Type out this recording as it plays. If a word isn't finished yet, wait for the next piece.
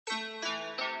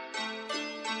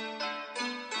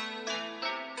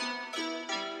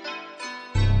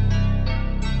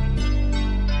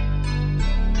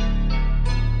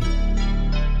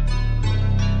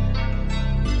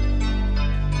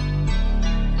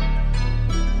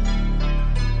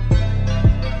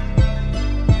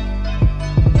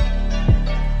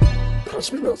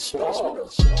Okay.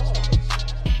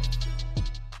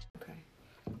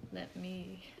 Let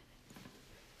me.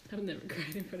 I've never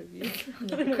cried in front of you.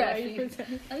 Never cry for you.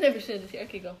 I'll never shed a tear.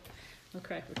 Okay, go. I'll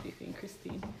cry for Fifi and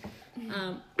Christine.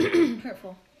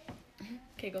 Hurtful.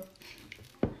 Okay, go.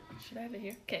 Should I have it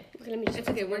here? Okay. Let me just. It's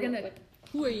okay. We're gonna.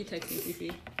 Who are you texting,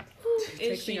 Fifi?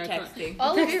 Is she our texting?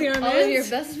 All of your mans?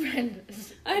 best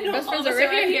friends. I know. Best All friends of us are are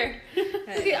right here.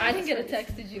 Okay, I didn't get a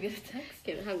text. Did you get a text?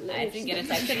 I didn't get a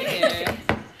text either.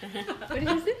 What did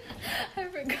you say? I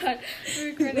forgot. We're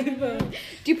recording.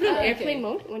 Do you put it on Okay. airplane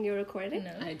mode when you're recording?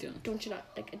 No. I don't. Don't you not?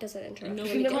 Like, it doesn't interrupt.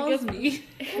 Nobody never calls me.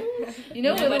 You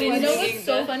know what? Nobody's You know using what's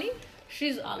so the funny?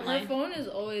 She's online. her phone is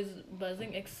always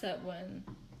buzzing except when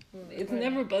It's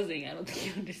never buzzing. I don't think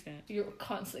you understand. you're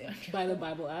constantly on your By the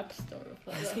Bible apps. don't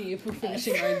reply. Asking if we're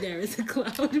finishing our There Is a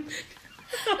Cloud.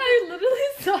 I literally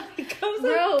saw it comes up.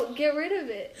 Bro, get rid of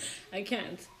it. I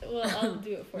can't. Well, I'll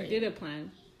do it for We you. did a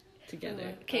plan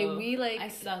together. Okay, Oh, we like. I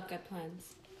suck at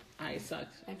plans. I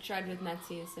sucked. I tried with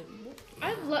Nancy and said,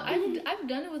 I've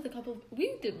done it with a couple.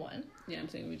 We did one, Yeah, I'm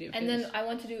saying we did. and then I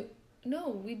want to do. No,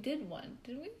 we did one,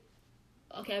 did we?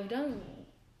 Okay, I've done.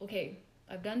 Okay,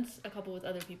 I've done a couple with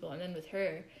other people, and then with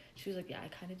her, she was like, "Yeah, I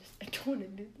kind of just I don't want to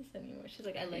do this anymore." She's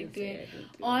like, "I like doing it."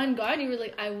 On God, you were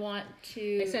like, "I want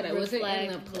to." I said I wasn't in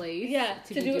the reflect- place. Yeah,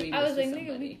 to to be do. doing I was this like, with "Nigga,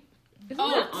 somebody. Isn't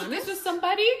 "Oh, that this honest? was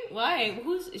somebody? Why?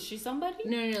 Is she somebody?"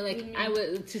 No, like I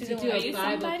would to She's do Are a you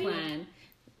Bible somebody? plan.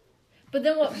 But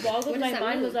then what boggled What my does that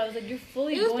mind mean? was I was like, you're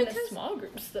fully It was going to because- small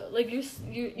groups though. Like you're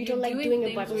don't like doing doing a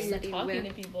things Bible where you're study talking with-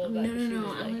 to people. No, About it. She was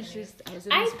I like, was just I was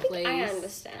in I this think place. I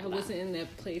understand I that. wasn't in the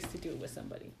place to do it with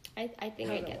somebody. I think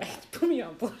I get that. Put me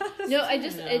on blast. No, I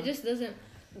just No. it just doesn't.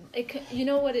 You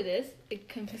know what it is?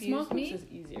 It Small confused groups me. is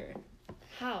easier.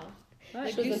 How?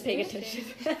 Like, She you wasn't paying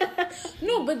still attention.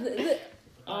 no, but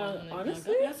Oh my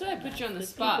honestly, That's why I put you on the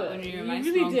spot when you're in my You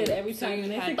really small did group. every So time, you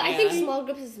and I had- think- But I think yeah. small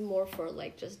groups is more for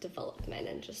like just development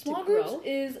and just Small to groups grow.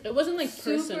 is it wasn't like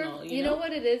super. personal. You know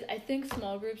what it is? I think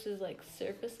small groups is like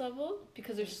surface level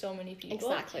because there's so many people.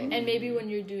 Exactly. And maybe when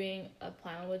you're doing a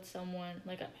plan with someone,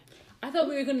 like I thought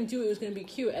we were gonna do it was gonna be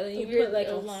cute, and then you weird, put like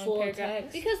a long full paragraph.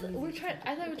 text. Because we're trying.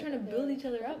 I thought we were trying to build each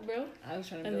other up, bro. I was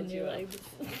trying to And build then you you're up.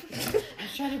 like, I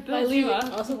was trying to I build leave you it.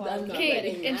 up. Also, I'm not okay,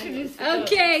 ready. introduce.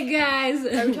 Okay, guys.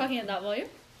 Are we talking at that volume?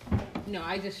 No,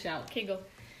 I just shout. Okay, go.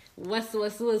 What's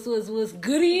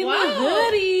goody in Wow. the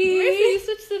hoodie? Mercy, you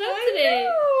switched it up today.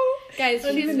 Guys, I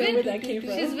don't she's even know been where that came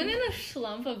from. she's been in a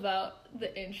slump about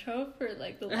the intro for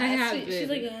like the last I have week. been. She's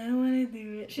like, I don't want to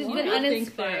do it. She's Well, been I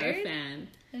think they're a uninspired. fan,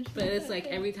 And she's but it's like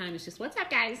okay. every time it's just what's up,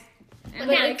 guys. And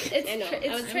But like, it's I know.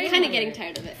 I was it's kind training. of getting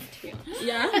tired of it, to be honest.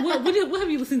 yeah. What have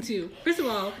you listened to? First of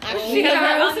all, Actually, We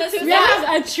have we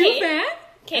have a true fan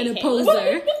and a okay.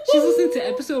 poser. She's listened to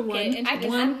episode one. Okay, introduce-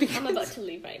 one I'm because about to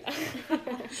leave right now.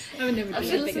 I would never do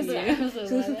She that listened thing to to you. episode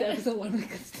She listened to one. episode one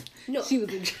because No. she was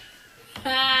a.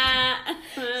 Ah.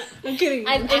 I'm kidding.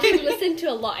 I didn't listen to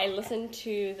a lot. I listened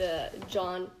to the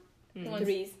John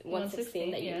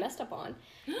 116 that you yeah. messed up on.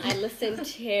 I listened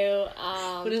to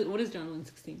what is John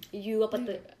 116? you up at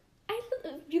the.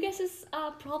 You guys'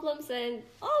 problems and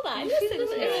all that. I listened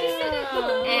to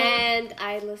Yeah. And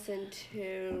I listened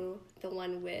to the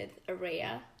one with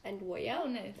Araya and Woya. Oh,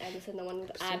 nice. I listened to the one with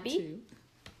Episode Abby two.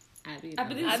 Abby.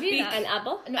 Abby didn't Abby speak. and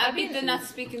Abel. No, Abby did not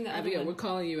speak in the other Abigail, we're one.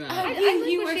 calling you out. I Abby, like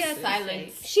you what were she has to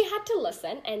silent. She had to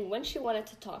listen, and when she wanted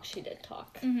to talk, she did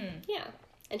talk. Mm-hmm. Yeah.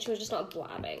 And she was just not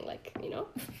blabbing, like, you know?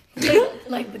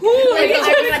 like the Like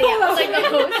everybody else. like the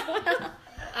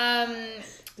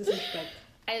host. Disrespect.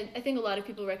 I think a lot of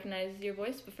people recognize your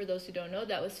voice, but for those who don't know,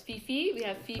 that was Fifi. We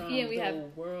have Fifi From and we the have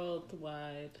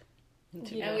worldwide and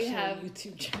international we have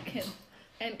YouTube channel. Kim.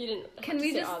 And You didn't have can to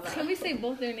we say all just that. can we say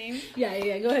both their names?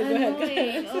 Yeah, go ahead.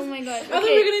 Annoying. Oh my gosh. I thought we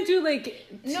Okay. were gonna do like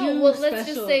No, well, let's just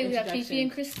special say we have Fifi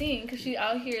and introductions. Christine because she's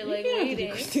out here like You can't do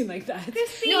waiting. Christine like that.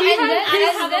 No,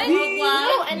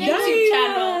 and then YouTube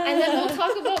channel. and then we'll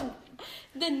talk about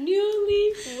The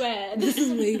newlywed. This is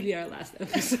maybe our last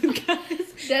episode, guys.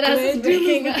 Deadass Can I is do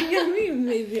breaking this up. looking at me?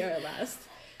 Maybe our last.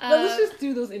 But let's just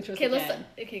do those intros Okay, again.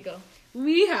 okay, go.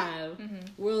 We have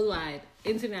worldwide,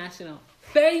 international,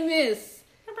 famous,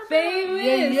 Everyone.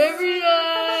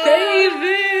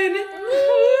 Faven.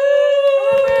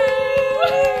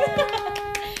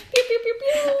 Pew, pew,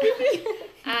 pew, pew.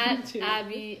 At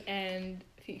Abby and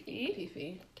Fifi.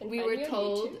 Fifi. We find were you on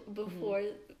told before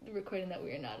the recording that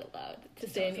we are not allowed to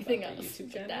say talk anything about their else. YouTube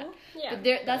with channel? that. Yeah.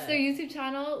 But that's their YouTube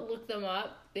channel. Look them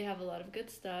up. They have a lot of good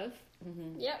stuff.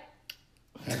 Yep.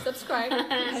 Subscribe.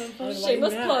 Shameless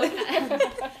Shameless plug.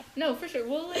 No, for sure.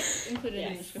 We'll like include it in the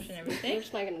Yes. description and We're everything.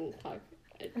 just not gonna talk.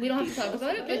 We don't have to talk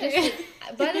about it, but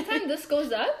just by the time this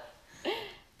goes up,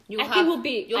 You'll I have, think we'll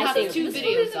be. You'll I have think 2 This one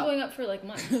videos isn't up. going up for like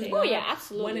months. eh? Oh yeah,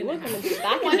 absolutely. One We're and a gonna be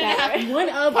back One and and a half. better. One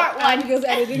of Part one. Abigail's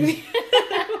editing me.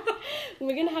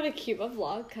 We're gonna have a Cuba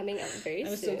vlog coming out very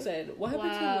I'm so soon. excited. What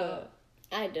happened Wow.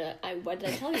 What did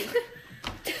I tell you?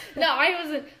 No, I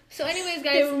wasn't. So, anyways,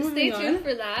 Okay, guys, we're moving stay tuned on.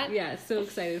 for that. to? Yeah, so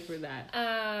excited for that.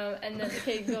 And then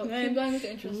keep going with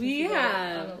the intro. since We you got it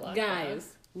on have, the lockdown.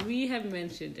 guys, we have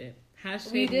mentioned it.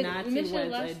 Hashtag We did- not we to mentioned it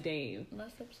once a last- day.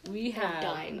 Last episode. We have.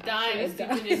 Dime. Dime, Dime.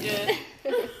 stupid ninja.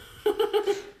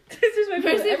 This is my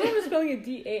favorite. First- Everyone was spelling it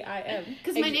D-A-I-M.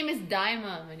 Because my name is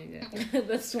Daima, my nigga.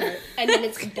 That's smart. And then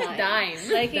it's dime. Dime.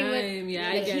 Like he would. Dime, yeah,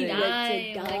 I like get he it.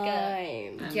 died, Dime. like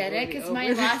a- I'm Get it? already Because over my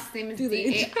this. last name is Do the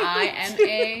Daima.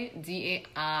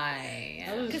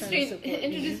 I was trying to Christine, support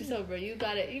introduce you. yourself, bro. You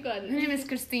got it. You got Her it. name is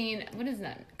Christine. What is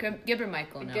that? Gibber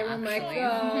Michael now. Gibber actually.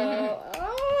 Michael.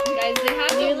 Oh. Guys, they had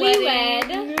the Newlywed.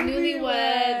 wedding. Newlywed.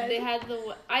 Newlywed. They had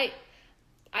the.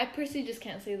 I personally just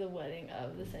can't say the wedding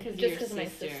of the century. Just because my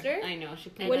sister. I know she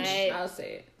And played. I- I'll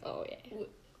say it. Oh yeah.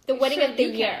 The wedding Sure, of the you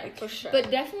year can. for sure. But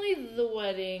definitely the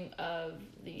wedding of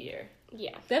the year.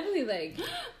 yeah. Definitely like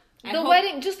The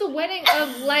wedding, just the wedding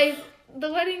of life.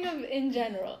 The wedding of in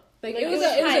general. Like, Like, it was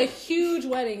it was a hype. huge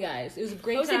wedding, guys. It was a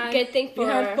great It was time. a good thing We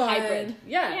for had fun. hybrid.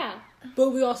 Yeah. Yeah.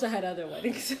 But we also had other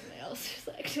weddings. My else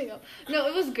was actually no,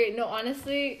 it was great. No,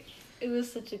 honestly, it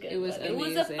was such a good. It was wedding. It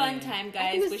was a fun Amazing. time, I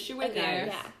guys. think it was Wish you were a good- there.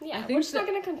 Yeah. Yeah. I think We're just not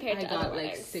that gonna compare I to got other like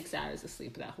weddings. 6 hours of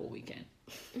sleep that whole weekend.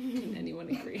 Can anyone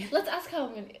agree? Let's ask how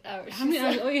many hours. How many she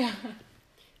hours? slept.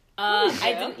 Oh yeah.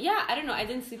 I didn't. Yeah, I don't know. I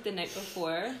didn't sleep the night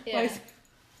before, Yeah.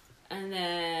 and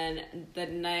then the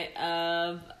night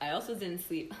of, I also didn't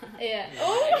sleep. Yeah.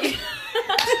 Oh.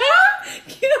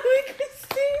 Can we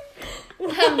Christine?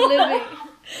 I'm living.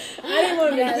 I didn't want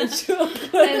to make that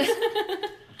joke. And-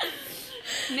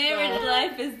 Married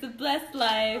life is the blessed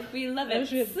life. We love it.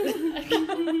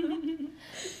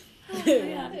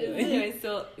 Yeah. Anyway,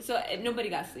 so nobody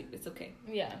got sleep. It's okay.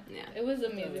 yeah. Yeah. It was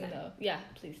amazing Okay. though. Yeah,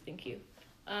 please, thank you.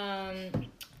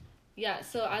 Yeah,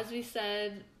 so as we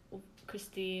said,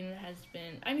 Christine has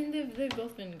been, I mean, they've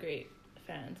both been great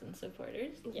fans and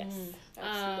supporters. Yes.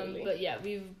 Absolutely. But yeah,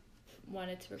 we've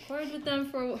wanted to record with them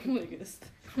for The biggest.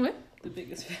 What? The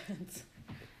biggest fans.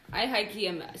 I high key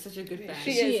am such a good fan.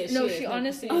 She is. No, she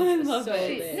honestly Christine is. I love so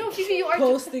it. big. No, Fifi, you are.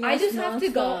 Posting I us just have to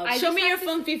go. nonstop. I Show just me have your to-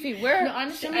 phone, Fifi. Where? No,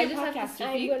 honestly, Show me I your just have podcast, to.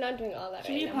 I, Fifi. we're not doing all that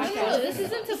Should we right now. podcast? No, this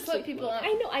isn't to put people on.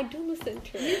 I know. I do listen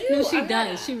to it. No, she I'm does.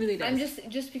 not- She really does. I'm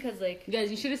just because like. You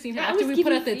guys, you should have seen her Yeah, I after was we put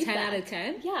giving out the 10 feedback. out of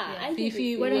 10. Yeah, Yeah. I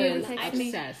Fifi did. Why don't you was text me?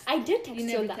 obsessed. I did text You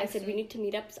you never on that. I texted said we me. need to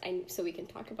meet up so we can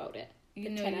talk about it. You The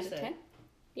know 10 you out of said. 10.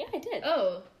 Yeah, I did.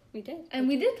 Oh, We did. and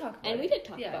we did talk about And it. we did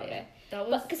talk Yeah, about yeah. it. That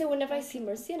was. But because whenever I see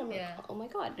Mercy and I'm like, Yeah. oh my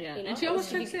god. Yeah, You know, and she it always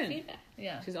was really checks good in. feedback.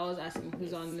 Yeah. She's always asking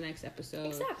who's on the next episode.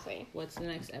 Exactly. What's the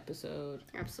next episode?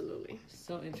 Absolutely.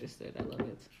 So interested. I love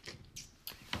it.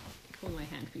 Hold my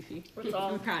hand, Fifi. It's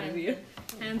all I'm proud of hands you.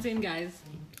 Hands in, guys.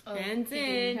 Oh, Hands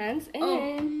Fifi. in. Hands in.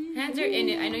 Oh, hands are in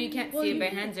it. I know you can't Well, see it, you- but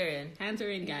hands are in. Hands are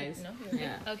in, guys. No.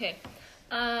 Yeah. Okay.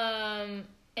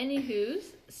 Anywho's,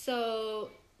 so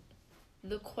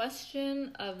the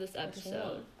question of this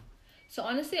episode. one. So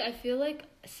honestly, I feel like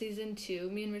season 2.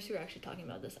 Me and Mercy were actually talking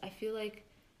about this. I feel like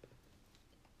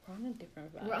We're on a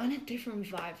different vibe. we're on a different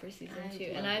vibe for season I 2,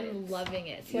 love and I'm it. loving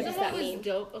it. What Season does 1 that was mean?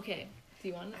 dope. Okay, do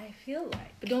you want? I feel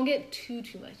like. But don't get too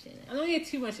much in it. I don't get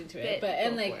too much into it, But but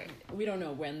and go like for we don't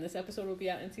know when this episode will be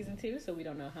out in season 2, so we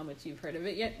don't know how much you've heard of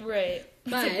it yet. Right.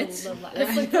 But It's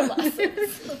like the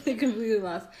lessons. they completely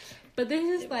lost. But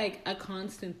there's just like a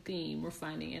constant theme we're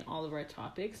finding in all of our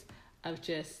topics of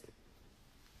just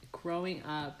growing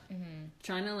up,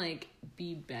 trying to like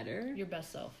be better. Your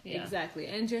best self. Yeah. Exactly.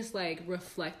 And just like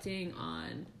reflecting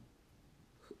on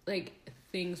like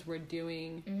things we're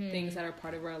doing, things that are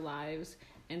part of our lives,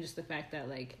 and just the fact that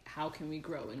like how can we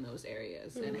grow in those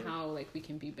areas and how like we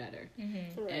can be better.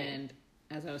 Mm-hmm. Right. And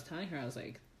as I was telling her, I was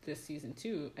like, this season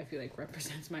 2 I feel like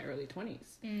represents my early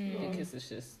 20s because it's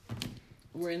just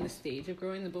we're in the stage of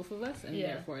growing, the both of us, and Yeah.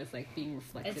 therefore it's like being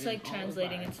reflected It's like in all of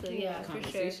translating our into for sure.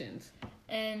 conversations.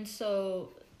 And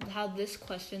so how this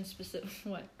question specific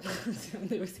what?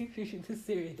 They were saying we should be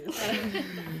serious.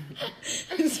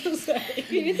 I'm so sorry.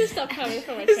 You need to stop coming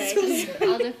from our characters.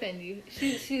 I'll defend you.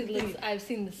 She looks. I've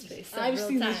seen this face. I've several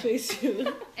seen times. this face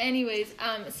too. Anyways,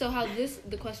 so how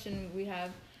the question we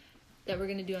have that we're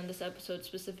gonna do on this episode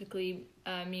specifically,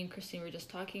 me and Christine were just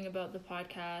talking about the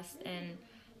podcast, and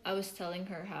I was telling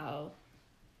her how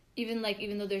even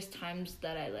though there's times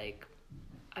that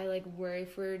I worry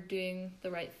if we're doing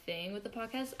the right thing with the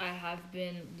podcast, I have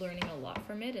been learning a lot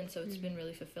from it, and so it's been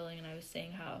really fulfilling. And I was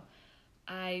saying how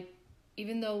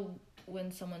even though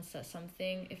when someone says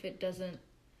something, if it doesn't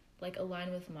like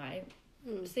align with my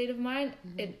state of mind,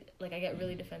 it like I get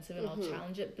really defensive and I'll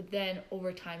challenge it, but then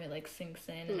over time it like sinks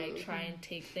in and I try and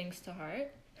take things to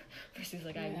heart. Versus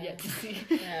like I've yet to see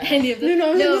any of them.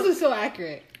 No, this is so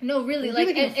accurate. No, really,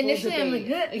 like initially I'm like,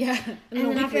 yeah, and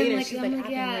then after I'm like, she's like,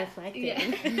 yeah, reflecting.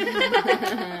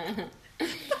 Yeah.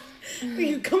 Are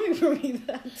you coming for me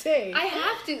that day? I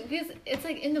have to, because it's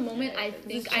like in the moment I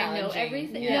think I know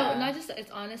everything. Yeah. No, not just,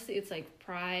 it's honestly, it's like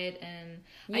pride and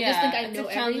I just think I know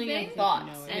everything.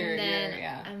 Thoughts. And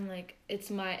then I'm like,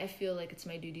 I feel like it's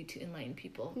my duty to enlighten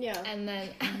people. Yeah. And then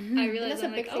I realize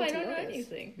I'm like, oh, I don't know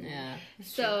anything. Yeah.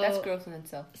 So that's growth in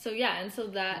itself. So yeah, and so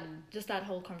that, just that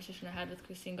whole conversation I had with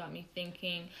Christine got me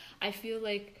thinking. I feel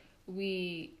like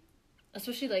we,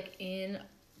 especially like in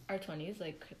our 20s,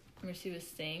 like Mercy was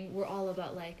saying, we're all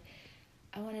about like,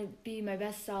 I want to be my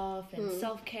best self and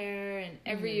self-care, and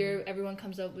every year everyone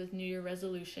comes up with New Year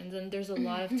resolutions, and there's a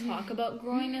lot of talk about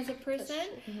growing as a person,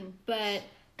 but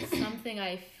something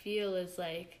I feel is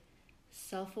like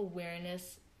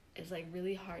self-awareness is like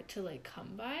really hard to like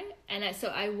come by, and so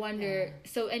I wonder,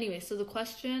 so anyway, so the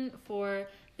question for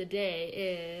the day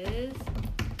is,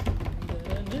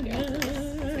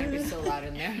 It's gonna be so loud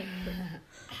in there.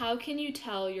 how can you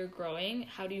tell you're growing?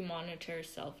 How do you monitor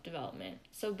self-development?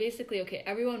 So basically, okay,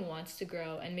 everyone wants to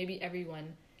grow and maybe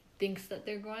everyone thinks that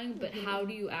they're growing, but how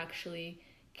do you actually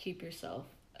keep yourself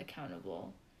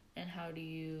accountable? And how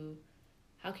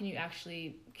can you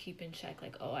actually keep in check,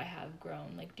 like, oh, I have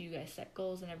grown? Like, do you guys set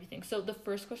goals and everything? So the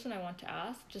first question I want to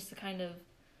ask, just to kind of,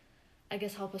 I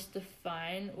guess, help us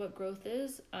define what growth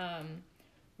is,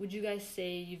 would you guys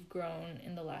say you've grown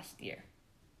in the last year?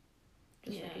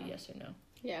 Just like a yes or no.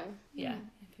 Yeah. Yeah.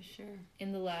 For sure.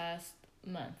 In the last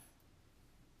month.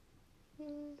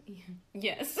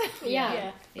 Yes.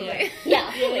 Yeah. Yeah.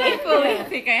 I fully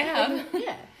think I have.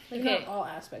 Yeah. Like Okay. not all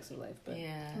aspects of life, but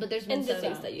But there's been And the some.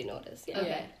 things that you notice. Yeah.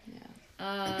 Okay.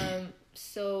 Yeah.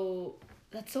 So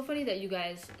that's so funny that you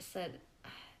guys said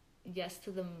yes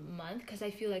to the month, because I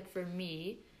feel like for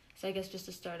me, so I guess just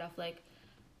to start off, like,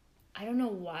 I don't know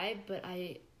why, but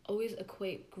I always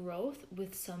equate growth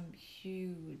with some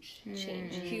huge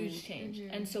change.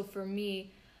 And so for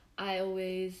me, I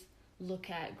always look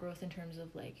at growth in terms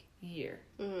of like year.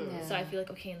 So I feel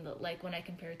like, okay, like when I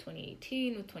compare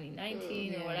 2018 with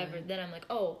 2019 or whatever, then I'm like,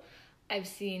 oh, I've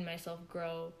seen myself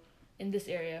grow in this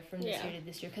area from this year to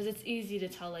this year, because it's easy to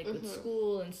tell, like with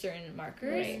school and certain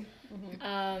markers.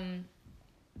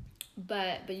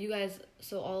 But you guys,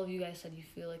 so all of you guys said you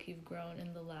feel like you've grown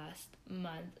in the last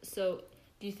month. So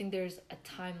do you think there's a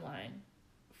timeline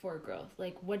for growth?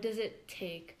 Like, what does it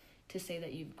take to say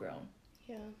that you've grown?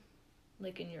 Yeah.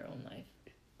 Like in your own life,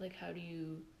 like how do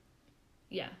you?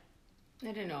 I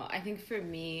don't know. I think for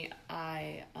me,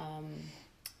 I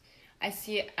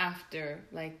see it after,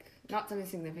 like, not something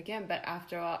significant, but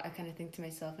after all, I kind of think to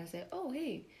myself and I say, oh,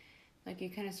 hey, like, you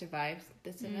kind of survived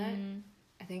this event.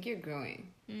 I think you're growing.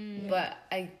 But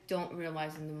I don't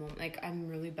realize in the moment, like, I'm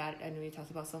really bad. I know you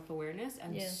talked about self-awareness.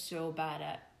 I'm so bad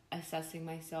at assessing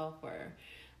myself,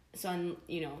 so I'm,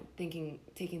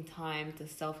 taking time to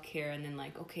self-care, and then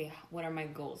like, okay, what are my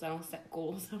goals? I don't set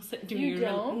goals. I don't set New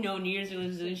Year's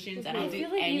resolutions. I don't do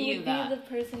any of that. I feel like you would be the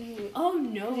person who. Oh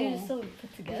no, you're just so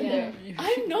put together. Yeah.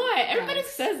 I'm not. Everybody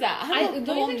says that. I'm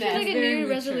don't you think she's like a New Year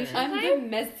resolution? I'm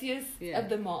the messiest of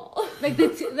them all. Like the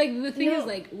thing is,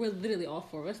 like, we're literally all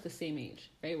four of us the same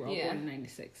age, right? We're all born in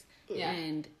 '96. Yeah.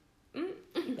 And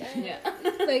yeah.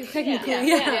 like technically,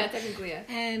 technically, yeah.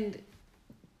 And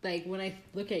like when I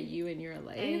look at you in your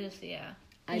life, I You don't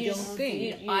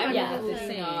think I'm the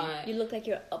same. You look like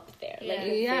you're up there. Like,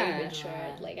 Yeah. you're very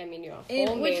mature. Like, I mean, you're a And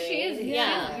full Which she is.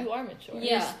 Yeah. You are mature.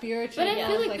 Yeah. You're spiritual, But I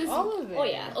feel like this, all of it. Oh,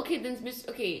 yeah. Okay, then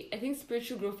I think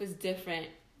spiritual growth is different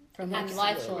From than life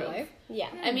life to growth. life. Yeah.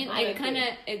 I mean, I it agree. kind of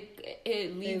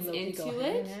it leads into hand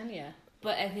it. in hand, yeah.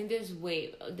 But I think there's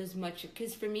much,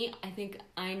 because for me, I think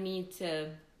I need to,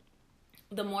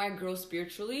 the more I grow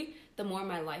spiritually, the more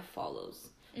my life follows.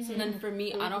 So then for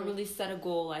me, I don't really set a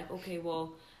goal like, okay,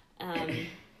 well, like,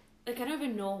 I don't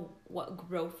even know what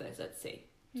growth is, let's say.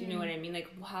 Do you know what I mean? Like,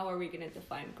 how are we going to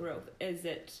define growth? Is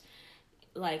it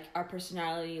like our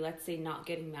personality, let's say, not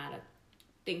getting mad at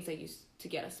things that used to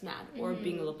get us mad, or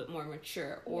being a little bit more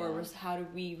mature, or how do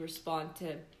we respond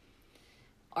to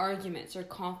arguments or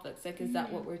conflicts? Like, is that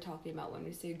what we're talking about when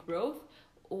we say growth,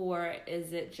 or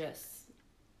is it just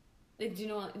like, do you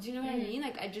know what I mean?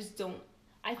 Like, I just don't.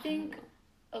 I think.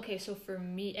 Okay, so for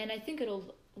me, and I think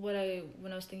when I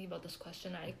was thinking about this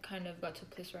question, I kind of got to a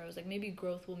place where I was like, maybe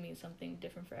growth will mean something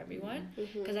different for everyone,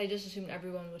 because I just assumed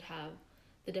everyone would have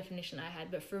the definition I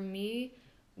had. But for me,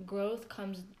 growth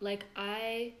comes, like,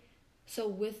 So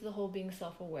with the whole being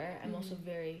self-aware, I'm also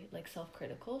very like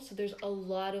self-critical. So there's a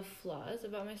lot of flaws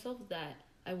about myself that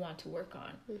I want to work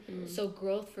on. So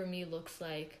growth for me looks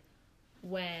like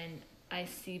when I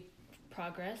see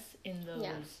progress in those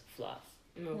flaws.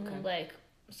 Okay. Like,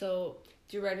 so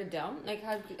Do you write it down? Like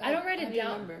how? I don't write it how do you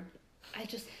down. remember? I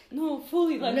just No,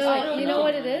 fully. Like No, I don't you know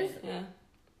what it is? Yeah.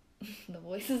 the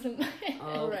voices in my head.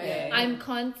 Okay. I'm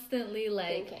constantly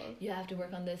like, Thinking. you have to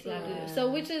work on this, you have to do Yeah.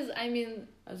 so, which is, I mean,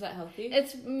 Is that healthy?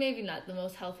 it's maybe not the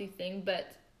most healthy thing, but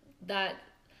that,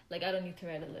 like, I don't need to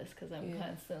write a list because I'm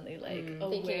constantly like Thinking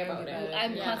aware about it.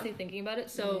 I'm Yeah. constantly thinking about it.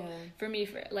 So for me,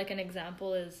 for like an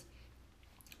example is,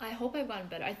 I hope I've gotten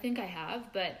better. I think I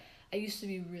have, but I used to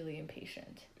be really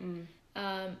impatient.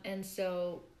 And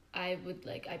so I would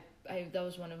like, I that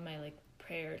was one of my like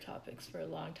prayer topics for a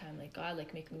long time, like, God,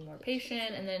 like, make me more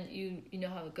patient. And then you know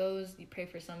how it goes, you pray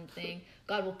for something,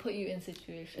 God will put you in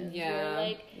situations where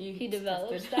like he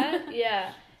develops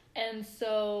that. And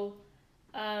so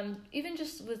even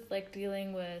just with like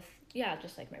dealing with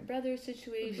just like my brother's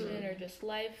situation or just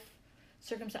life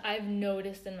circumstance, I've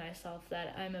noticed in myself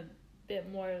that I'm a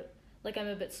bit more like, I'm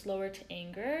a bit slower to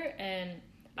anger, and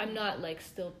I'm not like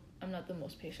I'm not the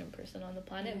most patient person on the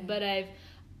planet, but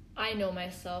I know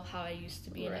myself, how I used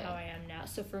to be and how I am now.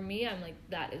 So for me, I'm like,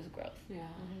 that is growth.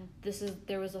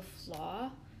 There was a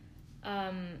flaw,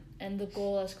 and the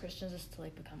goal as Christians is to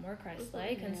like become more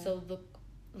Christ-like, and so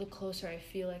the closer I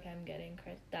feel like I'm getting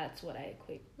Christ, that's what I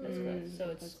equate as growth.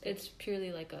 So it's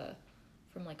purely like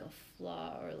from like a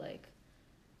flaw or like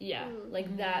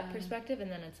like that perspective, and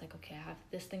then it's like, okay, I have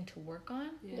this thing to work on,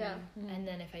 and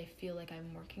then if I feel like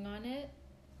I'm working on it,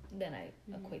 then I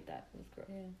equate that with growth.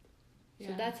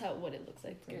 So that's what it looks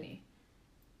like for me.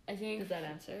 I think. Does that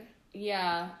answer?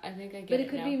 Yeah, I think I get it. But it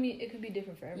could now. be me. It could be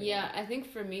different for everyone. Yeah, I think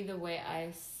for me, the way I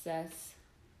assess,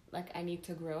 like, I need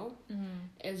to grow,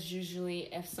 is usually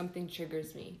if something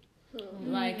triggers me.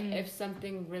 Like, if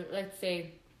something, let's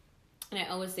say, and I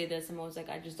always say this, I'm always like,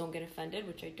 I just don't get offended,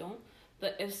 which I don't.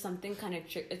 But if something kind of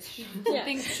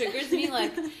triggers me,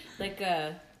 like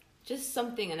just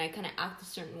something, and I kind of act a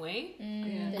certain way,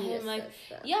 and I'm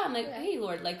like, hey,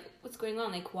 Lord, like, what's going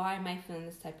on? Like, why am I feeling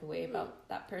this type of way about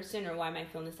that person, or why am I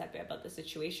feeling this type of way about the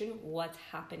situation? What's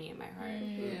happening in my heart?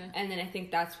 And then I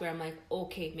think that's where I'm like,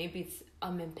 okay, maybe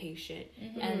I'm impatient,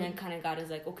 and then kind of God is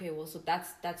like, okay, well, so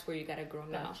that's where you gotta grow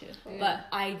now. But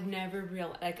I never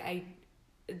realized, like,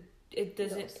 it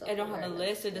doesn't, I don't have a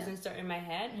list, it doesn't start in my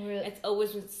head. It's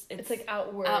always, it's like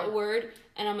outward,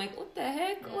 and I'm like, what the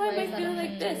heck? Why am I feeling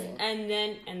like this? And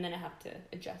then I have to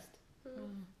adjust.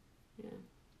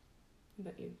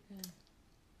 But you?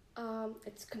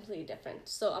 It's completely different.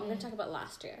 So I'm gonna talk about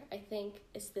last year. I think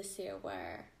it's this year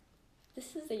where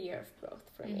this is a year of growth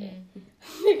for me.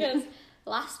 Because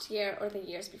last year or the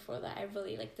years before that, I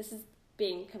really, like, this is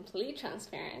being completely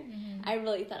transparent, I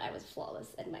really thought I was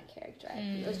flawless in my character.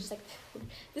 It was just like,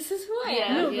 this is who I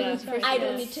am. I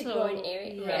don't need to grow in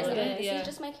areas. This is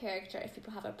just my character. If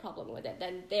people have a problem with it,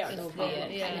 then they are the problem,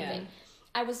 kind of thing.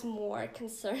 I was more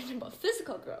concerned about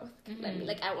physical growth.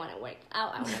 Like, I want to work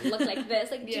out, I want to look like this.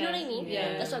 Like, do you know what I mean?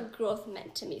 That's what growth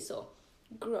meant to me. So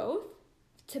growth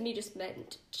to me just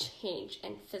meant change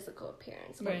and physical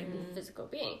appearance or physical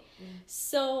being.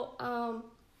 So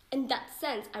in that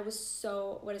sense, I was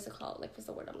so, what is it called? Like, what's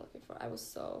the word I'm looking for?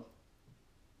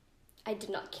 I did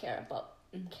not care about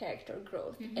character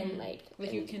growth and like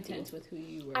you content with who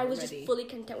you were. I was just fully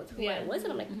content with who I was,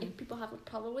 and I'm like, if people have a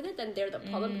problem with it, then they're the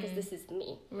problem because this is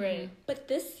me. But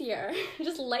this year,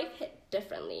 just life hit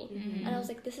differently, and I was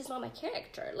like, this is not my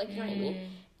character. Like, you know what I mean?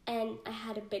 And I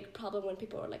had a big problem when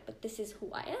people were like, but this is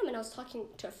who I am. And I was talking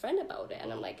to a friend about it,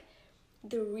 and I'm like,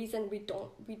 the reason we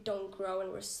don't grow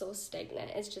and we're so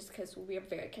stagnant is just because we are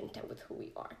very content with who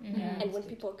we are. And when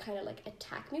people kind of like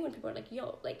attack me, when people are like,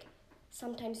 yo, like,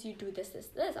 sometimes you do this,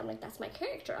 I'm like, that's my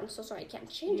character. I'm so sorry, I can't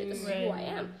change it. This is who I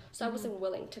am. So I wasn't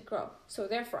willing to grow. So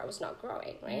therefore, I was not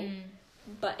growing, right?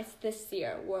 But it's this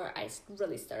year where I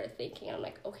really started thinking, and I'm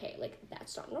like, okay, like,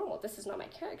 that's not normal. This is not my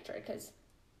character, because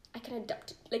I can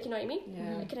adapt. Like, you know what I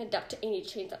mean? I can adapt to any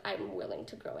change that I'm willing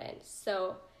to grow in.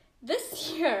 So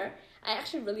this year, I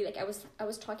actually really, like, I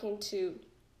was talking to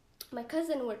my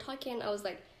cousin, we're talking, and I was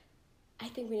like, I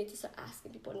think we need to start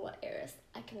asking people in what areas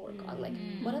I can work on. Like,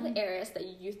 what are the areas that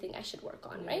you think I should work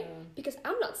on, right? Because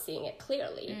I'm not seeing it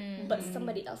clearly, but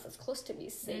somebody else that's close to me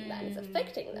is seeing that, and it's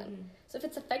affecting them. So if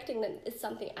it's affecting them, it's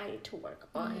something I need to work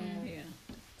on.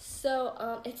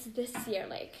 So it's this year,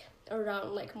 like,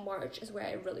 around, like, March is where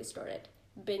I really started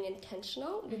being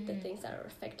intentional with the things that are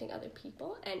affecting other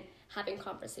people and having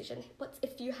conversation. What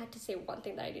if you had to say one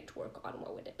thing that I need to work on,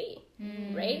 what would it be?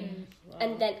 Right? Wow.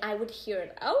 And then I would hear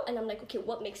it out and I'm like, okay,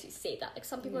 what makes you say that? Like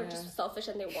some people are just selfish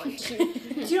and they want to do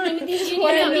you know what I mean? They just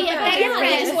want to be a better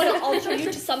friend. They just want to alter you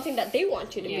to something that they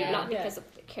want you to be, not because of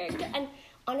the character. And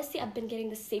honestly, I've been getting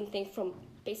the same thing from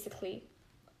basically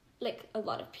like a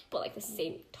lot of people, like the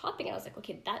same topic. And I was like,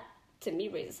 okay, that to me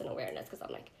raises an awareness because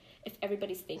I'm like, if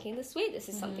everybody's thinking this way, this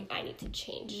is something I need to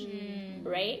change,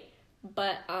 right?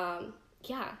 But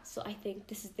so I think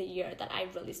this is the year that I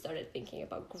really started thinking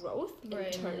about growth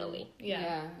internally.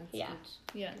 Yeah.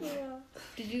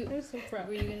 Did you? I'm so proud.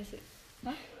 Were you gonna say?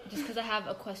 Huh? Just because I have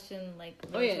a question, like.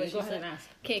 Oh yeah, go ahead and ask.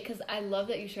 Okay, because I love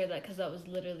that you shared that because that was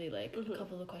literally like a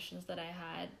couple of questions that I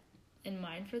had in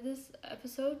mind for this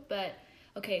episode. But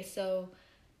okay, so.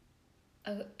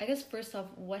 I guess first off,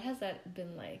 what has that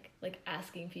been like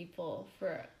asking people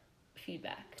for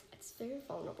feedback? It's very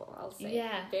vulnerable, I'll say.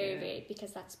 Very,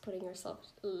 because that's putting yourself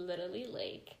literally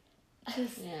like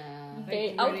just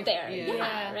very out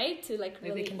there. Right? To like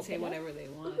really they can say whatever they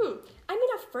want. I mean,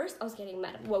 at first I was getting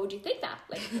mad. What would you think that?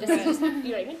 Like, this is just, you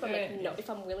know what I mean? But like, no, if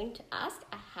I'm willing to ask,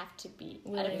 I have to be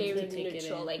at a very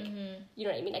neutral, like, you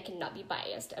know what I mean? I cannot be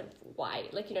biased and why,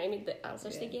 like, you know what I mean? The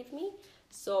answers they gave me.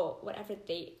 So whatever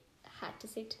they had to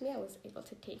say to me, I was able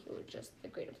to take it with just a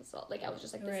grain of salt. Like I was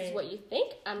just like, this is what you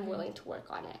think, I'm willing to work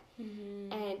on it.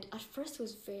 And at first it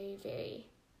was very, very,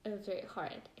 very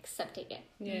hard accepting it.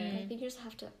 But I think you just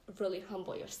have to really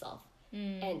humble yourself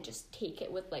and just take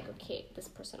it with like, okay, this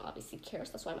person obviously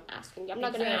cares, that's why I'm asking you. I'm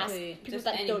not gonna ask people just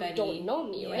that don't know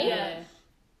me, right?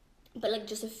 But like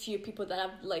just a few people that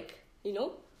I've like, you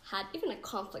know, had even like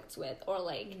conflicts with or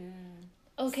like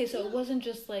okay, so it wasn't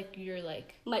just like your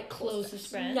like my closest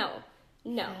friend.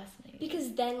 No,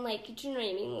 because then like, do you know what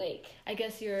I mean? Like, I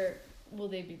guess will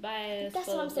they be biased? That's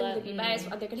what I'm saying. Will they be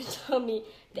biased? Are they gonna tell me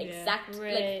the exact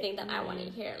like thing that I want to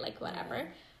hear? Like whatever.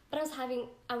 But I was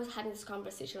having this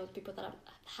conversation with people that I've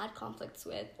had conflicts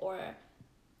with, or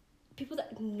people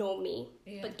that know me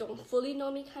but don't fully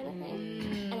know me, kind of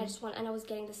thing. And I was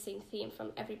getting the same theme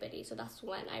from everybody. So that's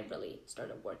when I really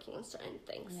started working on certain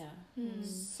things.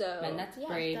 So man, that's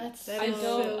great.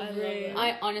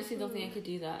 I honestly don't think I could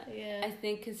do that. I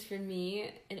think because for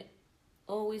me it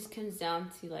always comes down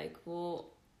to like, well,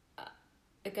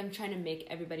 like I'm trying to make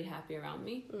everybody happy around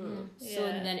me. So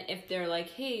and then if they're like,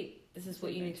 hey, this is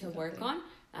what you need to work on,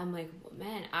 I'm like, well,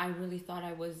 man, I really thought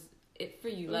I was it for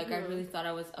you. Like I really thought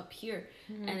I was up here,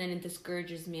 and then it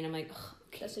discourages me, and I'm like,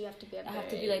 okay, so you have to be I have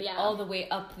to be like all the way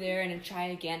up there and then try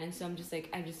again. And so I'm just like,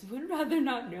 I just would rather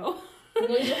not know. Well,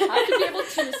 you have to be able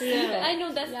to receive it. I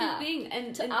know that's the thing,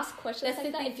 and to ask questions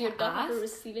like that. If you don't have a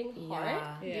receiving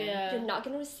heart, you're not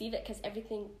gonna receive it because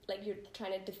everything like you're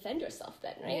trying to defend yourself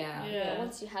then, right? But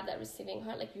once you have that receiving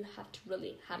heart, like you have to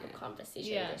really have a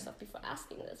conversation with yourself before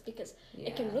asking this, because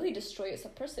it can really destroy you as a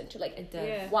person. To like,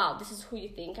 wow, this is who you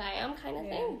think I am, kind of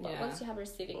thing. But once you have a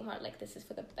receiving heart, like this is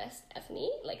for the best of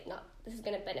me, like not this is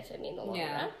gonna benefit me in the long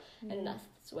run, and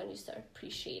that's when you start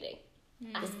appreciating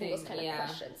asking those kind of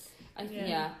questions.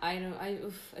 I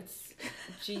know. It's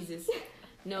Jesus.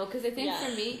 No, because I think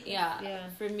for me,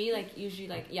 for me, like usually,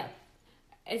 like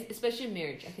especially in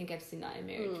marriage. I think I've seen that in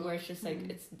marriage where it's just like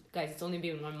it's only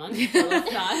been 1 month, so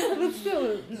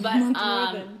it's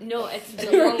not. But no, it's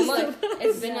been a long month.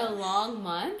 It's been a long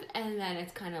month, and then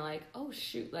it's kind of like, oh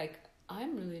shoot, like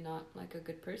I'm really not like a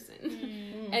good person,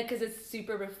 and because it's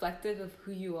super reflective of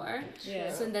who you are.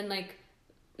 So then like,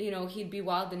 you know, he'd be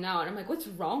wilding out, and I'm like, what's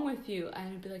wrong with you?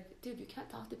 And he'd be like, dude, you can't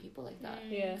talk to people like that.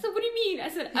 So what do you mean? I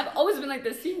said, I've always been like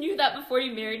this. You knew that before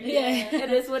you married me.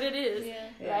 It is what it is.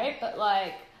 Right? But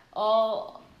like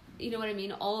all, you know what I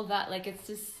mean? All of that, like it's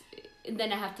just, and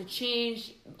then I have to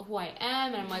change who I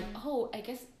am, and I'm like, oh, I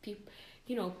guess people,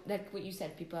 you know, like what you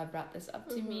said, people have brought this up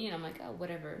to me, and I'm like, oh,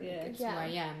 whatever. Like, it's who I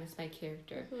am. It's my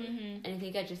character. And I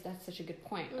think that's such a good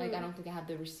point. Like, I don't think I have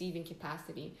the receiving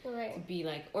capacity to be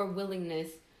like, or willingness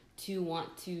to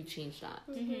want to change that.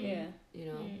 You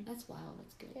know, that's wild.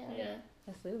 That's good.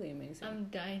 That's literally amazing. I'm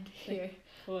dying to hear.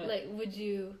 What? Like, would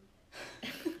you?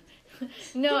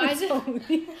 No, I just.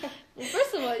 Well,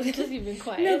 first of all, you just you've been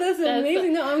quiet. No, that's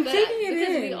amazing. No, I'm taking it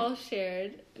because in. we all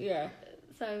shared. Yeah.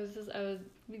 So I was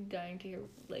dying to hear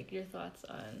like your thoughts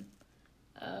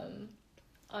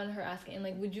on her asking, and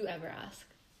like, would you ever ask?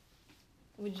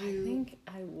 Would you? I think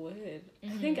I would.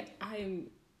 I think I'm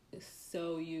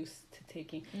so used to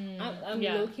taking. I'm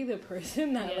low-key the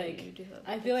person that like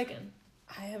I feel like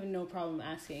I have no problem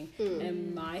asking,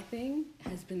 and my thing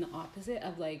has been the opposite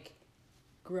of like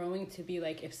growing to be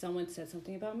like, if someone said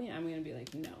something about me, I'm gonna be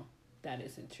like, no, that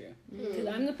isn't true. Because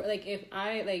I'm if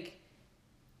I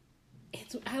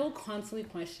I will constantly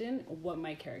question what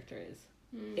my character is.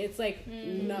 It's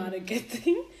not a good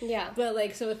thing. Yeah.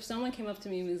 But so if someone came up to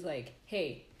me and was like,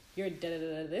 "Hey, you're da da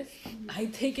da this," I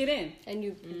take it in. And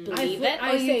you believe it?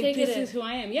 I say, "This is who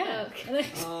I am." Yeah. Oh, okay.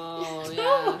 Oh yeah.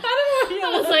 I don't know.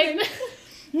 I was like,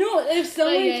 no, if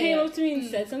someone came yeah. up to me and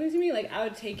said something to me, I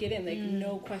would take it in,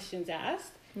 no questions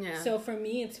asked. Yeah. So for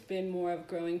me, it's been more of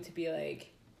growing to be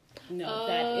no,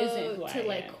 that isn't who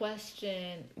I am. To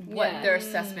question what their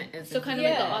assessment is. So kind of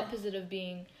the opposite of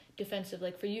being defensive.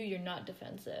 For you, you're not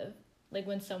defensive.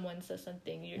 When someone says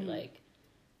something, you're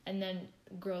and then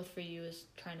growth for you is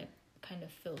trying to kind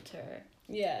of filter.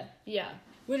 Yeah. Yeah.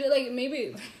 Would it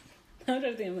maybe? I'm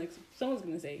trying to think. I'm someone's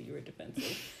gonna say you were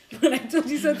defensive when I told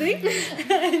you something.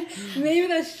 Maybe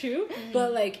that's true,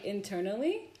 but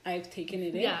internally, I've taken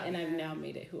it in and I've now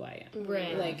made it who I am.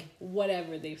 Right.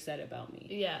 Whatever they've said about me.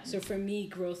 Yeah. So for me,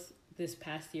 growth this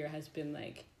past year has been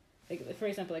for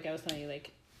example, I was telling you,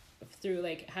 through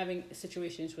having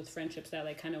situations with friendships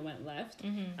that kind of went left,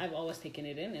 I've always taken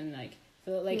it in and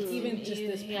even just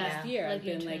this past year, I've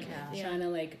been trying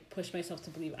to push myself to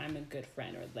believe I'm a good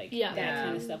friend or that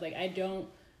kind of stuff. I don't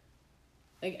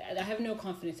I have no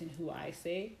confidence in who I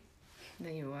say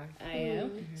that you are. I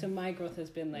am. So my growth has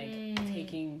been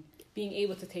being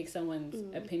able to take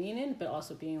someone's opinion in, but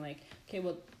also being okay,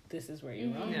 well, this is where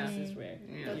you're wrong. This is where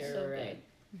you're so right.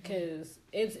 Because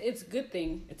it's a good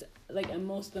thing. It's the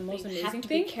most amazing thing to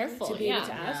be able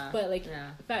to ask. But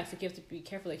facts, you have to be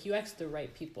careful. You ask the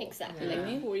right people.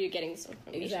 Exactly. Who are you getting this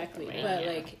information exactly from,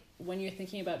 right? But when you're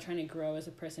thinking about trying to grow as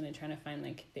a person and trying to find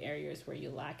the areas where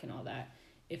you lack and all that,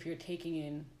 if you're taking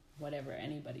in whatever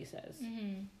anybody says,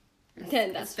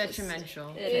 then that's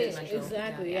detrimental.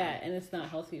 Exactly. Yeah, and it's not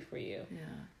healthy for you. Yeah.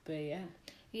 But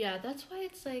yeah, that's why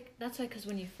because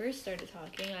when you first started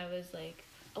talking, I was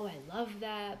oh, I love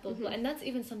that, blah, blah. And that's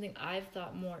even something I've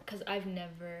thought more, because I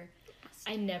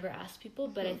never asked people,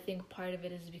 but I think part of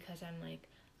it is because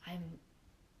I'm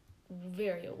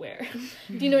very aware.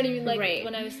 Do you know what I mean?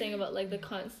 When I was saying about the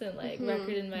constant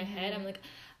record in my head, I'm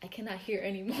I cannot hear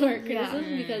any more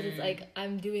criticism because it's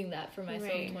I'm doing that for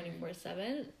myself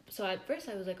 24/7. So at first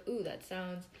I was ooh, that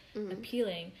sounds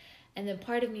appealing, and then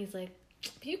part of me is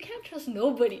you can't trust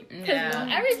nobody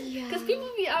because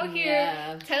people be out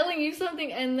here telling you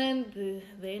something and then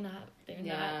they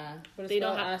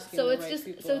don't have. So it's just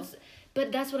people. So it's.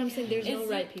 But that's what I'm saying. There's no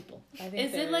right people.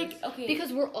 Is it okay?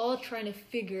 Because we're all trying to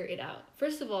figure it out.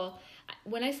 First of all,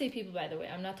 when I say people, by the way,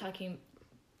 I'm not talking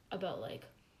about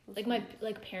my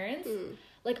parents.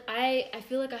 I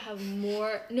feel I have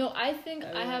more. No, I think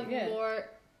I have more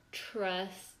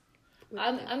trust.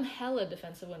 I'm hella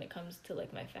defensive when it comes to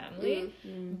my family,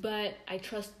 but I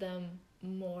trust them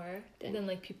more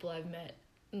than people I've met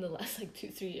in the last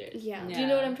 2-3 years. Yeah. Do you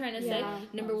know what I'm trying to say?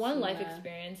 Number one, life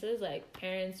experiences,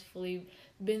 parents fully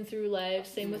been through life.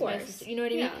 Same with my sister. You know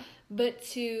what I mean? But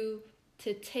to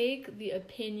take the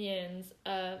opinions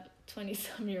of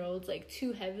 20-some-year-olds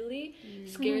too heavily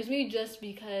scares me, just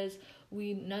because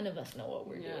none of us know what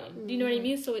we're doing. Do you know what I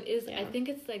mean? So it is. I think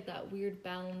it's that weird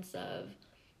balance of,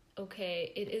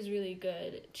 okay, it is really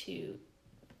good to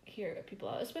hear people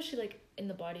out, especially in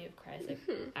the body of Christ,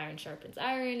 iron sharpens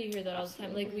iron. You hear that all the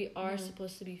time. We are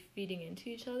supposed to be feeding into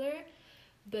each other,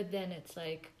 but then it's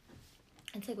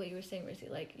what you were saying, Mercy.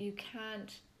 You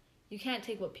can't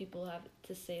take what people have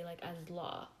to say as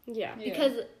law. Yeah.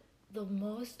 Because the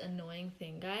most annoying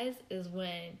thing, guys, is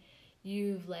when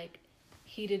you've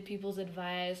heeded people's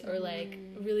advice or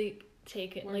really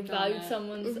taken valued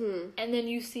someone's, and then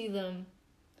you see them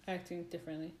acting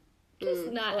differently.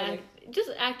 Just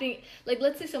acting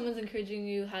let's say someone's encouraging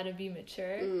you how to be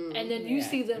mature, and then you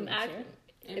see them act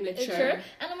immature,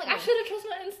 and I'm I should have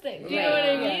trusted my instinct. Do you know what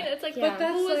I mean? It's but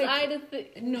that's who was I to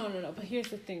think? No. But here's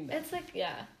the thing, though. It's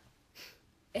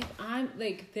if I'm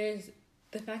there's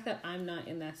the fact that I'm not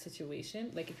in that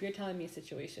situation. If you're telling me a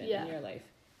situation in your life,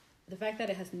 the fact that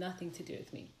it has nothing to do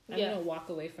with me, I'm gonna walk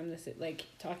away from this.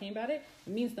 Talking about it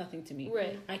means nothing to me.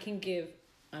 Right. I can give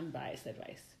unbiased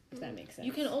advice, if that makes sense.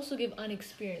 You can also give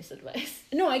unexperienced advice.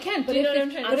 No, I can, but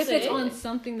if it's on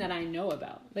something that I know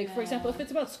about, for example, if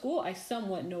it's about school, I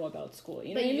somewhat know about school.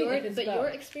 You know what I mean? But your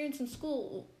experience in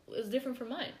school is different from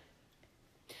mine.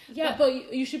 Yeah,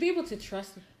 but you should be able to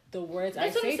trust the words I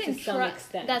say to some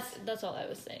extent. That's all I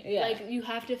was saying. Yeah. You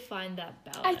have to find that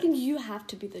balance. I think you have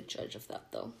to be the judge of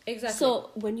that, though. Exactly.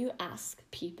 So when you ask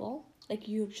people,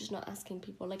 you're just not asking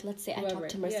people. Let's say I talked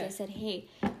to Mercy. I said, hey,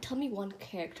 tell me one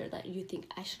character that you think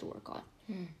I should work on.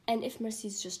 And if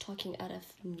Mercy's just talking out of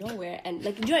nowhere and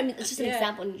like, you know what I mean? It's just an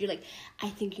example, and you're like, I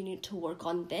think you need to work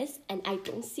on this, and I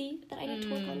don't see that I need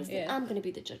to work on this, then I'm gonna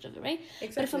be the judge of it, right?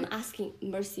 Exactly. But if I'm asking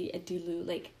Mercy, Adilu,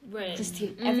 like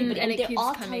Christine, everybody, and they're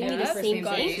all telling me the same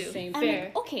thing, I'm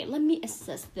like, okay, let me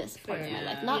assess this part of my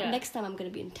life. Not next time I'm gonna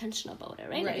be intentional about it,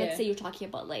 right? Like, let's say you're talking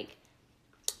about like,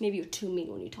 maybe you're too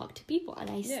mean when you talk to people, and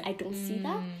I don't see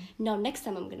that. Now next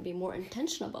time I'm gonna be more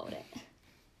intentional about it.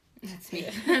 That's me.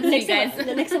 The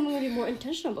next time I'm gonna be more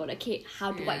intentional about it. Okay,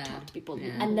 how do I talk to people?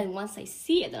 And then once I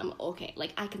see it, then I'm okay.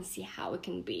 Like, I can see how it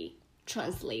can be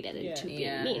translated into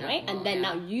being mean, right? And then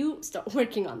now you start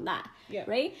working on that,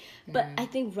 right? But I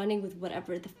think running with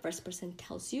whatever the first person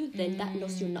tells you, then that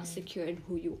knows you're not secure in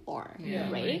who you are,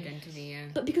 right?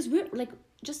 But because we're like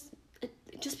just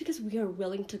because we are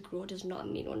willing to grow does not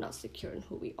mean we're not secure in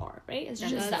who we are, right? It's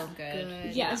just so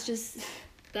good. Yeah, it's just.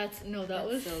 That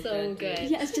was so good.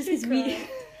 Yeah, it's just because we...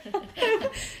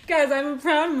 Guys, I'm a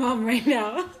proud mom right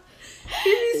now.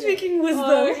 Phoebe's speaking wisdom.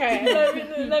 Oh,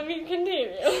 okay. let me continue.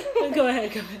 Go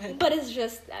ahead. But it's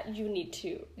just that you need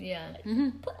to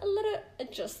put a little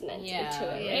adjustment into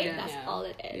it, right? That's all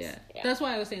it is. Yeah. That's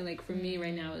why I was saying, like, for me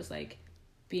right now is like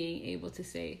being able to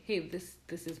say, hey, this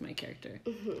is my character.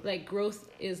 Like, growth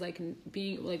is like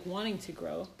being like wanting to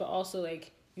grow, but also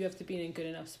like you have to be in a good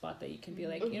enough spot that you can be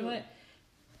like, you know what?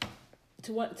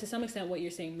 To some extent what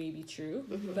you're saying may be true,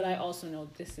 but I also know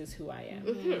this is who I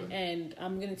am, and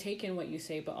I'm gonna take in what you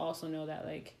say, but also know that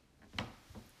like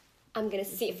I'm gonna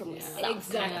see it for myself.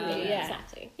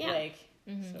 Exactly. Yeah. Like,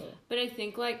 so. But I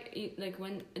think like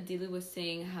when Adilu was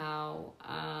saying how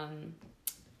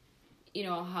you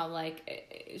know how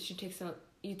like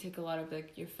you take a lot of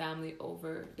like your family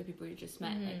over the people you just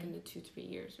met like in the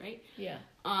 2-3 years, right?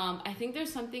 I think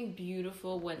there's something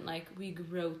beautiful when like we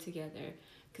grow together.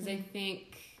 Because I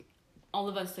think all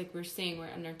of us, like we're saying, we're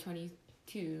in our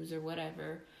 22s or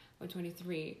whatever, or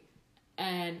 23,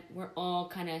 and we're all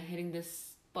kind of hitting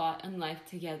this spot in life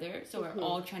together. So we're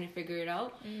all trying to figure it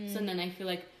out. So then I feel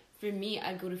like, for me,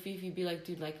 I'd go to Fifi, be like,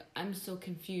 dude, like, I'm so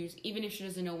confused. Even if she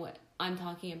doesn't know what I'm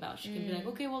talking about, she can be like,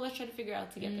 okay, well, let's try to figure it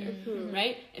out together,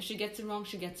 right? If she gets it wrong,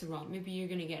 she gets it wrong. Maybe you're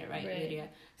going to get it right, Lydia.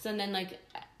 So then, like,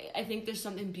 I think there's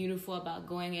something beautiful about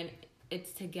going in,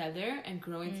 it's together and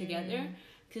growing together.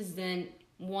 Because then,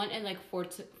 one, it like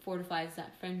fortifies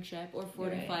that friendship or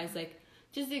fortifies like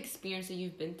just the experience that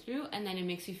you've been through, and then it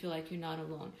makes you feel like you're not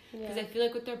alone. Because I feel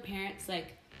like with their parents,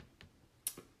 like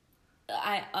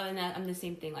I'm the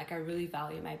same thing. Like, I really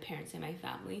value my parents and my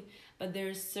family, but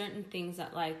there's certain things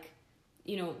that like,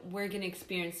 you know, we're gonna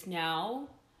experience now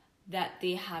that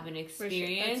they haven't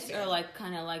experienced, or like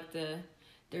kind of like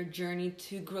their journey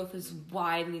to growth is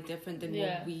widely different than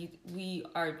what we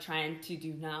are trying to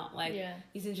do now. Like,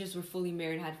 these just were fully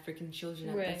married and had freaking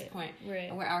children at this point.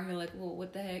 And we're out here like, well,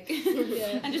 what the heck?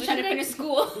 I'm just trying to finish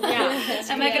school.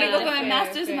 Am I going to go for my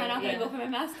master's? Am I not going to go for my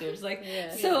master's? Like,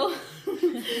 so,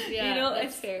 you know,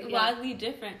 it's wildly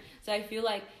different. So I feel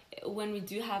like when we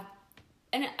do have,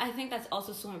 and I think that's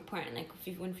also so important. Like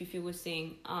when Fifi was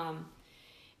saying,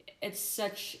 it's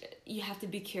such, you have to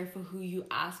be careful who you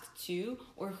ask to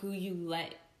or who you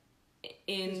let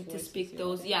in to speak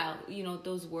those, you know,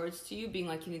 those words to you, being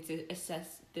like, you need to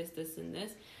assess this, and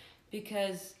this,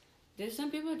 because there's some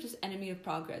people who are just enemy of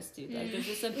progress, dude. Like, there's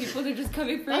just some people that are just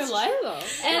coming for your life.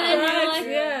 And then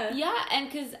you're like,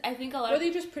 and because I think a lot or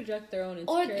they just project their own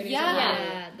insecurities.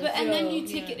 But and then you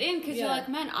take it in because you're like,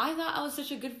 man, I thought I was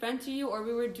such a good friend to you, or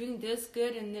we were doing this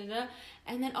good, and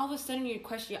and then all of a sudden you're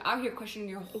out here questioning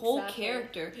your whole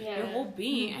character, your whole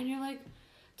being, and you're like,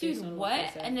 dude,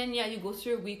 what? And then you go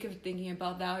through a week of thinking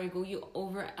about that, or you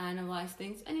overanalyze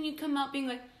things, and then you come out being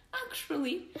like,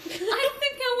 actually, I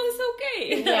think I was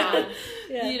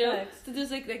okay. You know, so there's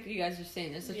like you guys are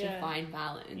saying, there's such a fine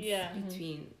balance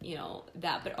between, you know,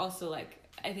 that, but also like,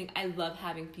 I think I love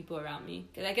having people around me,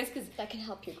 because that can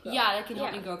help you grow. That can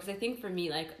help me grow, because I think for me,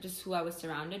 like, just who I was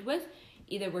surrounded with,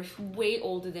 either were way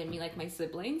older than me, like my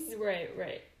siblings,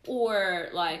 or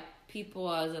like people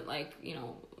I wasn't like, you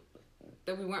know,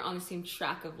 that we weren't on the same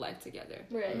track of life together.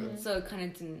 So it kind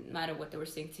of didn't matter what they were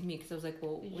saying to me, because I was like,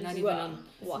 well, we're not even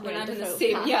we're not in the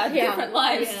same different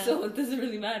lives, so it doesn't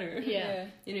really matter. You know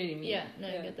what I mean?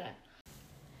 I get that.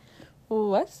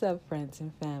 What's up, friends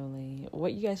and family?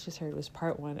 What you guys just heard was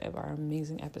part 1 of our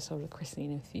amazing episode with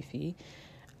Christine and Fifi.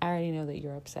 I already know that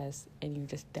you're obsessed and you're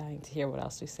just dying to hear what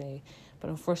else we say, but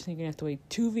unfortunately you're gonna have to wait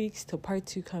 2 weeks till part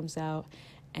 2 comes out,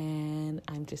 and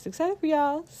I'm just excited for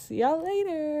y'all. See y'all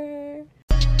later.